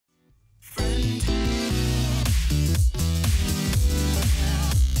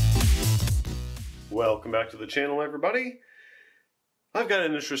Welcome back to the channel, everybody. I've got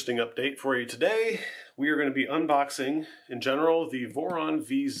an interesting update for you today. We are going to be unboxing, in general, the Voron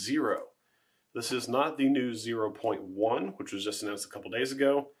V0. This is not the new 0.1, which was just announced a couple days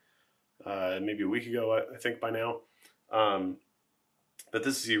ago, maybe a week ago, I think by now. But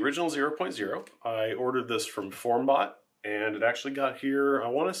this is the original 0.0. I ordered this from Formbot, and it actually got here, I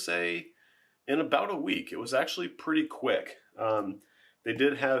want to say, in about a week. It was actually pretty quick. They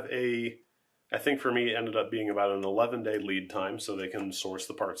did have I think for me it ended up being about an 11-day lead time, so they can source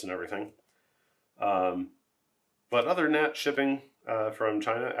the parts and everything. But other than that, shipping from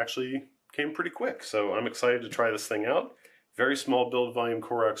China actually came pretty quick, so I'm excited to try this thing out. Very small build volume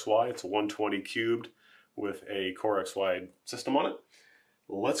Core XY. It's a 120 cubed with a Core XY system on it.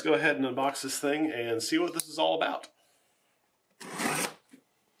 Let's go ahead and unbox this thing and see what this is all about.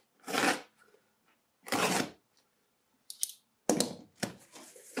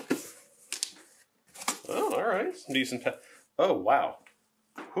 Oh, all right, some decent. Oh, wow.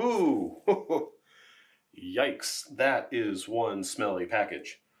 Ooh, yikes! That is one smelly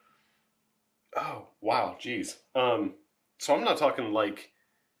package. Oh, wow, geez. So I'm not talking like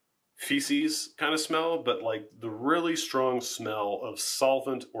feces kind of smell, but like the really strong smell of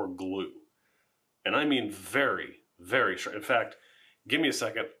solvent or glue. And I mean very, very strong. In fact, give me a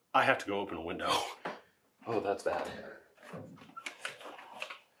second. I have to go open a window. Oh, that's bad.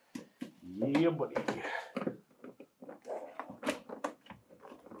 Yeah, buddy.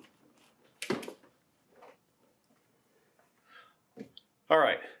 All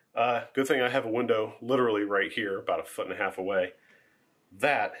right. Good thing I have a window literally right here, about 1.5 feet away.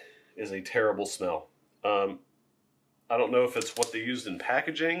 That is a terrible smell. I don't know if it's what they used in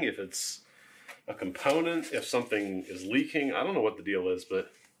packaging, if it's a component, if something is leaking. I don't know what the deal is,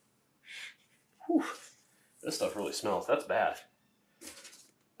 but whew, this stuff really smells. That's bad.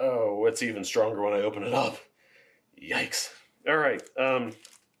 Oh, it's even stronger when I open it up. Yikes. All right.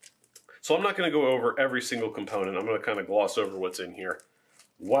 So I'm not going to go over every single component. I'm going to kind of gloss over what's in here.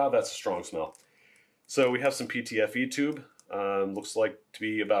 Wow, that's a strong smell. So we have some PTFE tube. Looks like to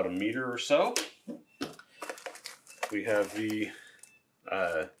be about 1 meter or so. We have the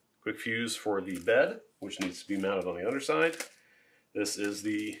quick fuse for the bed, which needs to be mounted on the other side. This is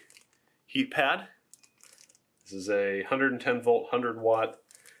the heat pad. This is a 110 volt, 100 watt,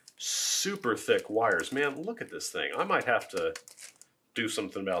 super thick wires. Man, look at this thing. I might have to do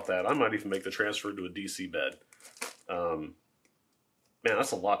something about that. I might even make the transfer to a DC bed. Man,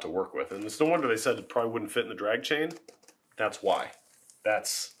 that's a lot to work with. And it's no wonder they said it probably wouldn't fit in the drag chain. That's why.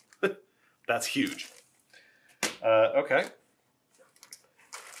 That's huge. Okay.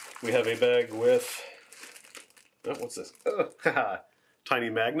 We have a bag with, oh, what's this? Tiny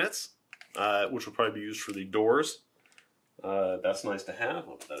magnets, which will probably be used for the doors. That's nice to have.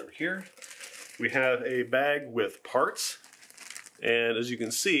 I'll put that over here. We have a bag with parts. And as you can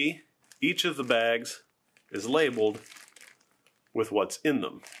see, each of the bags is labeled with what's in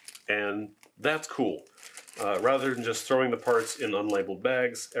them. And that's cool. Rather than just throwing the parts in unlabeled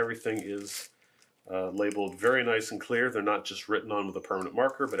bags, everything is labeled very nice and clear. They're not just written on with a permanent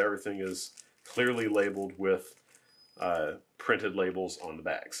marker, but everything is clearly labeled with printed labels on the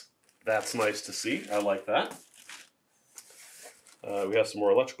bags. That's nice to see. I like that. We have some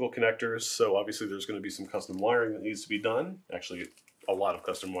more electrical connectors, so obviously there's going to be some custom wiring that needs to be done. Actually, a lot of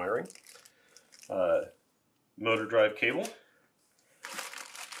custom wiring. Motor drive cable.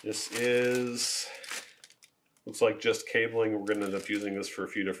 This is, looks like just cabling. We're going to end up using this for a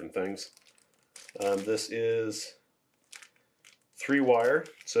few different things. This is 3-wire,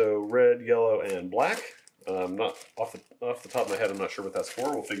 so red, yellow, and black. Not off the top of my head, I'm not sure what that's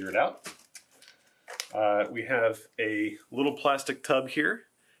for. We'll figure it out. We have a little plastic tub here,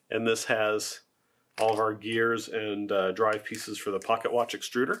 and this has all of our gears and drive pieces for the pocket watch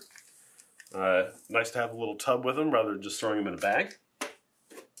extruder. Nice to have a little tub with them rather than just throwing them in a bag.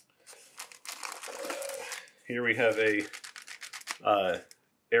 Here we have a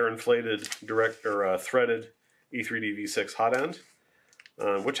air-inflated direct or threaded E3D V6 hot end,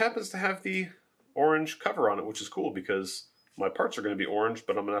 which happens to have the orange cover on it, which is cool because my parts are going to be orange,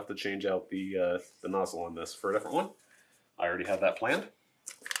 but I'm going to have to change out the nozzle on this for a different one. I already have that planned.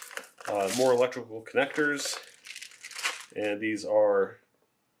 More electrical connectors, and these are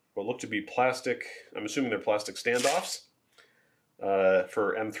what look to be plastic. I'm assuming they're plastic standoffs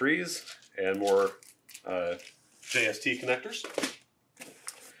for M3s, and more JST connectors.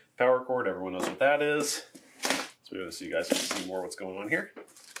 Power cord, everyone knows what that is. So so you guys can see more what's going on here.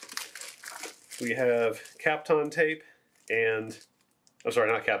 We have Kapton tape and, I'm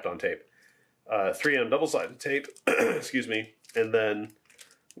sorry, not Kapton tape, 3M double-sided tape, excuse me, and then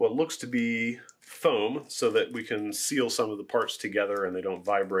what looks to be foam so that we can seal some of the parts together and they don't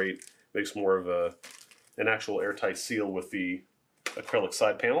vibrate. Makes more of an actual airtight seal with the acrylic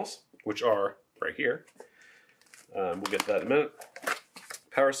side panels, which are right here. We'll get to that in a minute.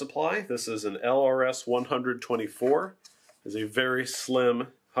 Power supply. This is an LRS 124. It's a very slim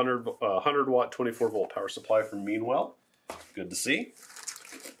 100 watt 24 volt power supply from Meanwell. Good to see.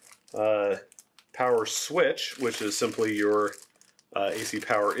 Power switch, which is simply your AC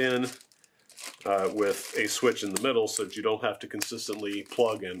power in with a switch in the middle so that you don't have to consistently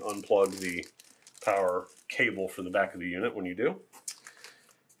plug and unplug the power cable from the back of the unit when you do.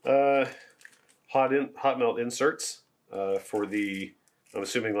 Hot melt inserts for the, I'm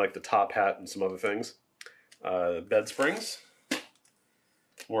assuming like the top hat and some other things. Bed springs.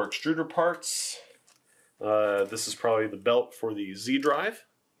 More extruder parts. This is probably the belt for the Z drive.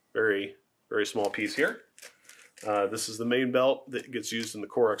 Very, very small piece here. This is the main belt that gets used in the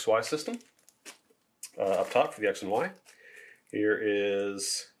Core XY system. Up top for the X and Y. Here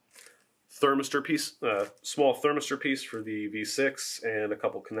is thermistor piece, small thermistor piece for the V6 and a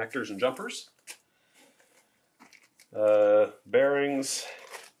couple connectors and jumpers. Bearings,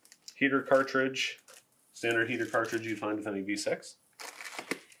 heater cartridge, standard heater cartridge you'd find with any V6.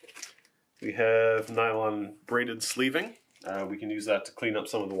 We have nylon braided sleeving. We can use that to clean up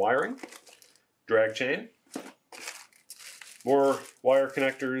some of the wiring. Drag chain. More wire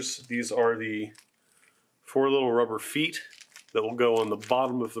connectors. These are the 4 little rubber feet that will go on the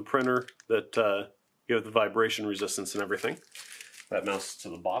bottom of the printer that give the vibration resistance and everything. That mounts to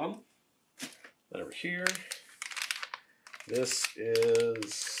the bottom. Then over here, this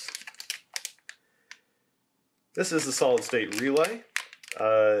is the solid state relay.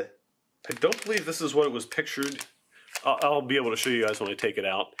 I don't believe this is what it was pictured. I'll be able to show you guys when I take it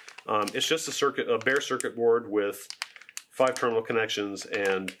out. It's just a bare circuit board with 5 terminal connections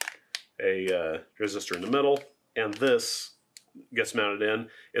and a resistor in the middle, and this gets mounted in.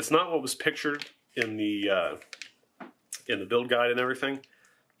 It's not what was pictured in the build guide and everything,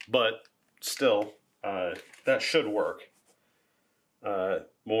 but still, that should work.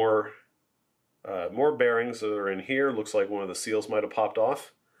 More bearings that are in here. Looks like one of the seals might have popped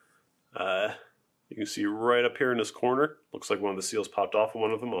off. You can see right up here in this corner, looks like one of the seals popped off of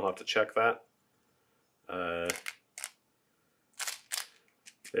one of them. I'll have to check that.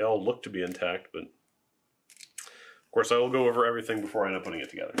 They all look to be intact, but of course I will go over everything before I end up putting it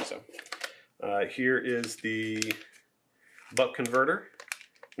together. So here is the buck converter,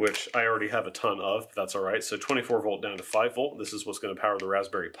 which I already have a ton of, but that's all right. So 24 volt down to 5 volt. This is what's going to power the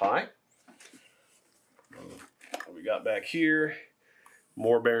Raspberry Pi. What we got back here,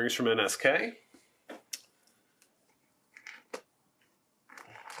 more bearings from NSK.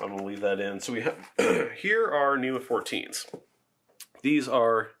 I'm going to leave that in. So we have here are NEMA 14s. These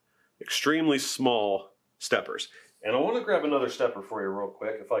are extremely small steppers. And I want to grab another stepper for you real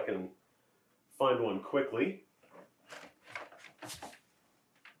quick, if I can find one quickly.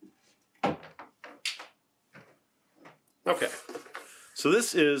 Okay, so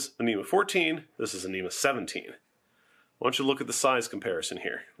this is a NEMA 14, this is a NEMA 17. Why don't you look at the size comparison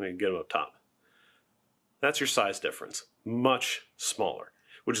here? Let me get them up top. That's your size difference. Much smaller,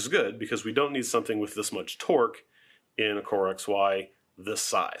 which is good because we don't need something with this much torque in a Core XY this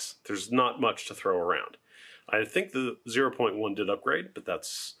size. There's not much to throw around. I think the 0.1 did upgrade, but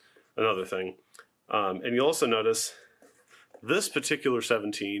that's another thing. And you'll also notice this particular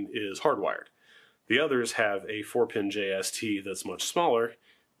 17 is hardwired. The others have a 4-pin JST that's much smaller.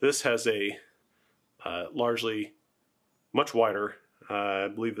 This has a largely much wider, I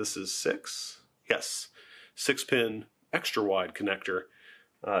believe this is 6? Yes, 6-pin extra wide connector,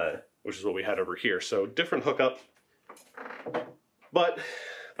 which is what we had over here. So different hookup, but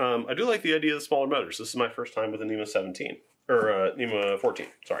I do like the idea of the smaller motors. This is my first time with a NEMA 17, or NEMA 14,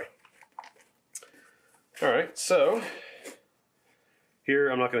 sorry. All right, so here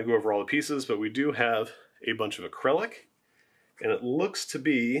I'm not going to go over all the pieces, but we do have a bunch of acrylic, and it looks to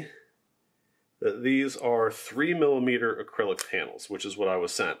be that these are 3mm acrylic panels, which is what I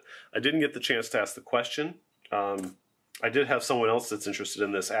was sent. I didn't get the chance to ask the question. I did have someone else that's interested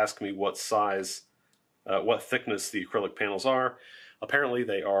in this ask me what size, what thickness the acrylic panels are. Apparently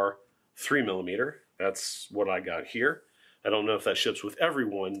they are 3mm. That's what I got here. I don't know if that ships with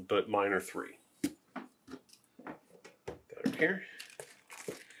everyone, but mine are 3. Got it here.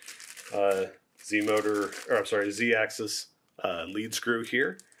 Z-axis lead screw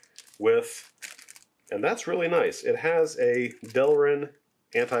here with, and that's really nice. It has a Delrin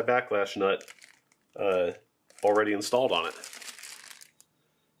anti-backlash nut already installed on it,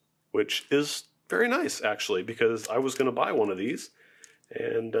 which is very nice actually, because I was going to buy one of these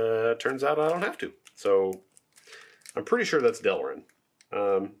And turns out I don't have to. So I'm pretty sure that's Delrin.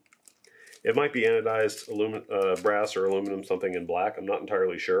 It might be anodized brass or aluminum, something in black. I'm not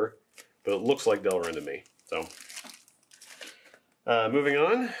entirely sure, but it looks like Delrin to me. So moving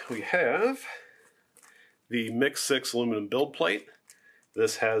on, we have the Mix 6 aluminum build plate.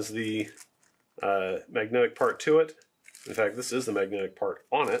 This has the magnetic part to it. In fact, this is the magnetic part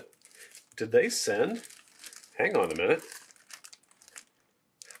on it. Did they send? Hang on a minute.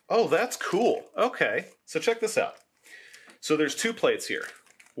 Oh, that's cool. Okay, so check this out. So there's two plates here.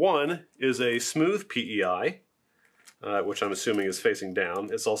 One is a smooth PEI, which I'm assuming is facing down.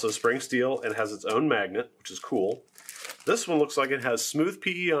 It's also spring steel and has its own magnet, which is cool. This one looks like it has smooth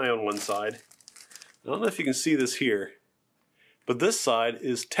PEI on one side. I don't know if you can see this here, but this side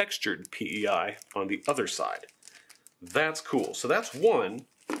is textured PEI on the other side. That's cool. So that's one.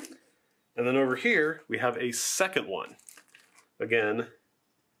 And then over here, we have a second one. Again,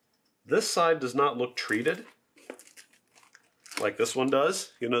 this side does not look treated like this one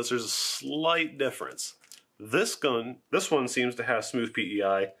does. You notice there's a slight difference. This one seems to have smooth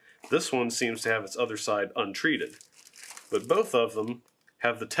PEI. This one seems to have its other side untreated. But both of them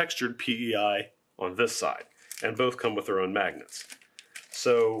have the textured PEI on this side, and both come with their own magnets.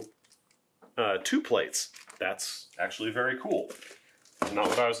 So, two plates. That's actually very cool. Not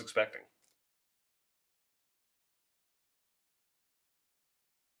what I was expecting.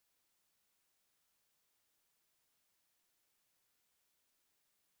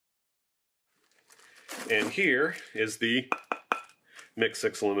 And here is the Mix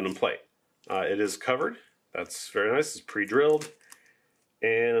 6 aluminum plate. It is covered. That's very nice. It's pre-drilled.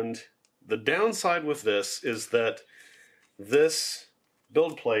 And the downside with this is that this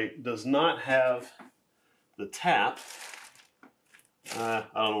build plate does not have the tap. I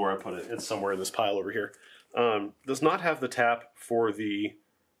don't know where I put it. It's somewhere in this pile over here. Does not have the tap for the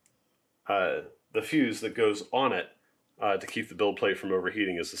fuse that goes on it to keep the build plate from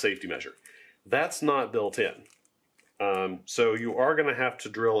overheating as a safety measure. That's not built in. So you are going to have to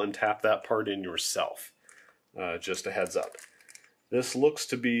drill and tap that part in yourself. Just a heads up. This looks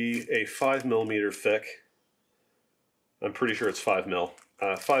to be a 5mm thick. I'm pretty sure it's 5 mil.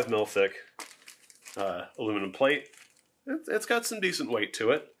 5 mil thick aluminum plate. It's got some decent weight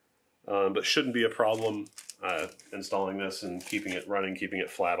to it, but shouldn't be a problem installing this and keeping it running, keeping it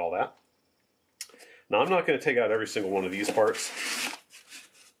flat, all that. Now I'm not going to take out every single one of these parts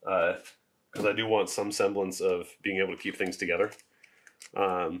because I do want some semblance of being able to keep things together.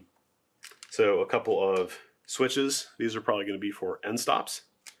 So a couple of switches. These are probably going to be for end stops.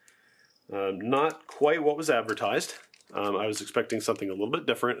 Not quite what was advertised. I was expecting something a little bit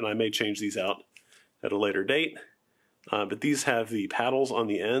different, and I may change these out at a later date. But these have the paddles on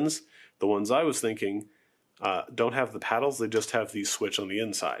the ends. The ones I was thinking don't have the paddles, they just have the switch on the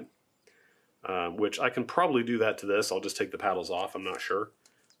inside. Which I can probably do that to this. I'll just take the paddles off, I'm not sure.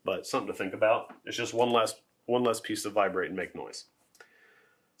 But something to think about. It's just one less piece to vibrate and make noise.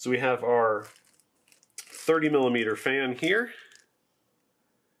 So we have our 30mm fan here.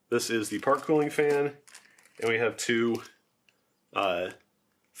 This is the part cooling fan. And we have two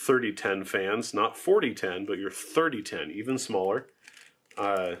 3010 fans, not 4010, but your 3010, even smaller.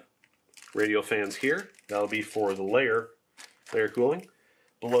 Radial fans here. That'll be for the layer cooling.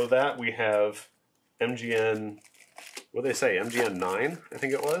 Below that we have MGN, what did they say, MGN 9, I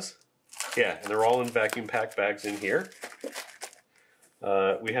think it was? Yeah, and they're all in vacuum packed bags in here.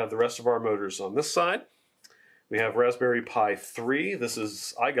 We have the rest of our motors on this side. We have Raspberry Pi 3.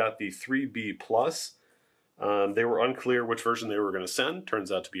 I got the 3B+. They were unclear which version they were going to send.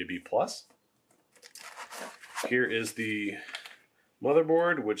 Turns out to be a B+. Here is the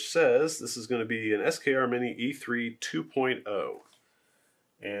motherboard, which says this is going to be an SKR Mini E3 2.0.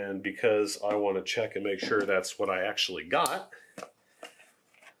 And because I want to check and make sure that's what I actually got,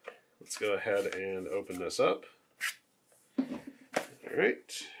 let's go ahead and open this up. All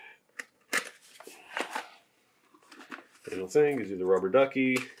right. Little thing gives you the rubber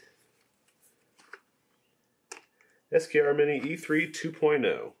ducky. SKR Mini E3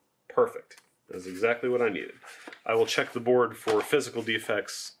 2.0. Perfect. That's exactly what I needed. I will check the board for physical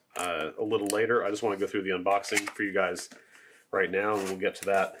defects a little later. I just want to go through the unboxing for you guys right now, and we'll get to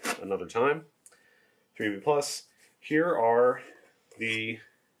that another time. 3B+. Here are the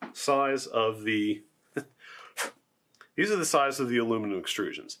size of the... These are the size of the aluminum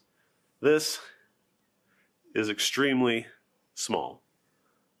extrusions. This is extremely small.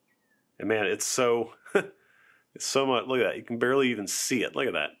 And man, it's so... It's so much, look at that, you can barely even see it, look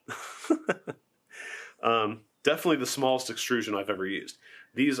at that. Definitely the smallest extrusion I've ever used.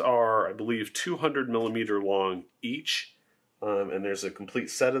 These are, I believe, 200mm long each. and there's a complete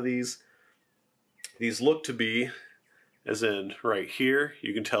set of these. These look to be, as in right here,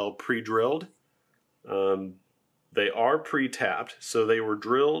 you can tell pre-drilled. They are pre-tapped, so they were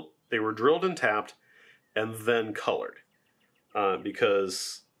drilled and tapped, and then colored,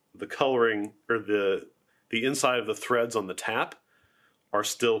 because the coloring, or the inside of the threads on the tap are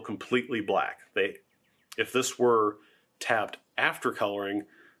still completely black. If this were tapped after coloring,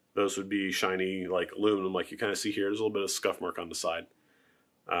 those would be shiny like aluminum, like you kind of see here. There's a little bit of scuff mark on the side.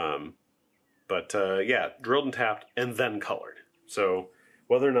 Yeah, drilled and tapped and then colored. So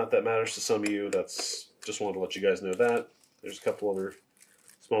whether or not that matters to some of you, that's just wanted to let you guys know that. There's a couple other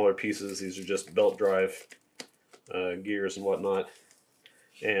smaller pieces. These are just belt drive gears and whatnot.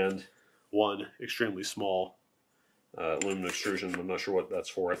 And one extremely small aluminum extrusion. I'm not sure what that's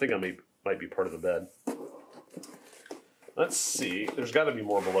for. I think I might be part of the bed. Let's see. There's got to be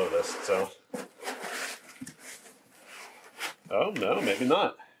more below this. So, oh no, maybe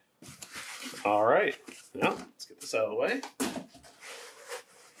not. All right. Now let's get this out of the way.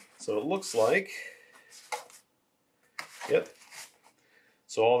 So it looks like, yep.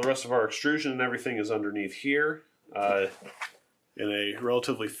 So all the rest of our extrusion and everything is underneath here, in a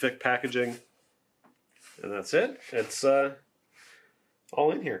relatively thick packaging. And that's it. It's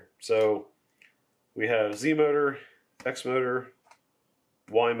all in here. So we have Z motor, X motor,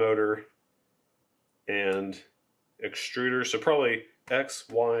 Y motor, and extruder. So probably X,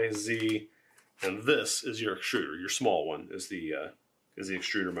 Y, Z, and this is your extruder. Your small one is the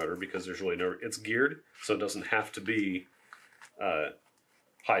extruder motor, because there's really no. It's geared, so it doesn't have to be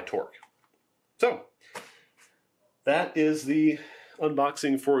high torque. So that is the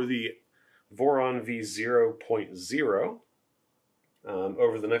unboxing for the Voron V0.0.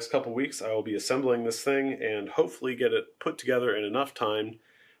 Over the next couple weeks, I will be assembling this thing and hopefully get it put together in enough time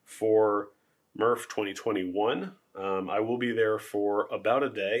for MRF 2021. I will be there for about a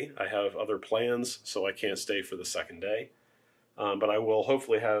day. I have other plans, so I can't stay for the second day. But I will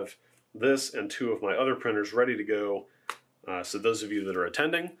hopefully have this and 2 of my other printers ready to go, so those of you that are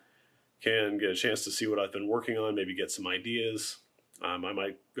attending can get a chance to see what I've been working on, maybe get some ideas. I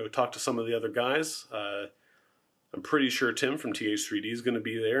might go talk to some of the other guys. I'm pretty sure Tim from TH3D is going to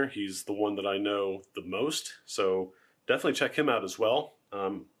be there. He's the one that I know the most, so definitely check him out as well.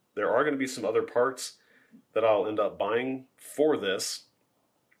 There are going to be some other parts that I'll end up buying for this,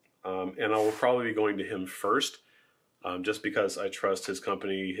 and I will probably be going to him first, just because I trust his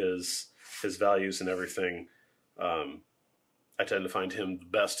company, his values and everything. I tend to find him the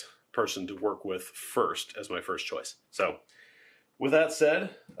best person to work with first as my first choice. So with that said,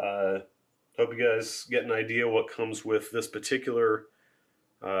 hope you guys get an idea what comes with this particular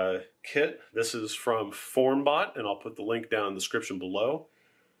kit. This is from Formbot, and I'll put the link down in the description below.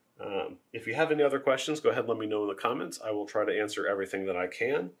 If you have any other questions, go ahead and let me know in the comments. I will try to answer everything that I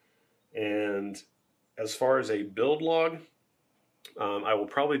can. And as far as a build log, I will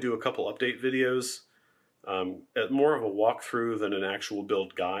probably do a couple update videos, more of a walkthrough than an actual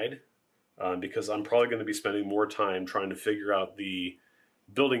build guide, because I'm probably going to be spending more time trying to figure out the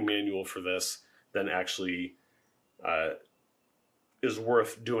building manual for this than actually is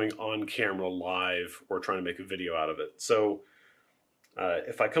worth doing on camera live or trying to make a video out of it. So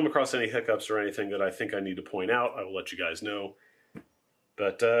if I come across any hiccups or anything that I think I need to point out, I will let you guys know.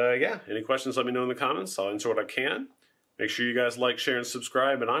 But yeah, any questions, let me know in the comments. I'll answer what I can. Make sure you guys like, share, and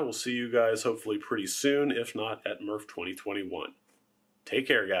subscribe, and I will see you guys hopefully pretty soon, if not at MRF 2021. Take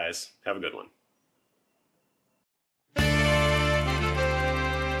care, guys. Have a good one.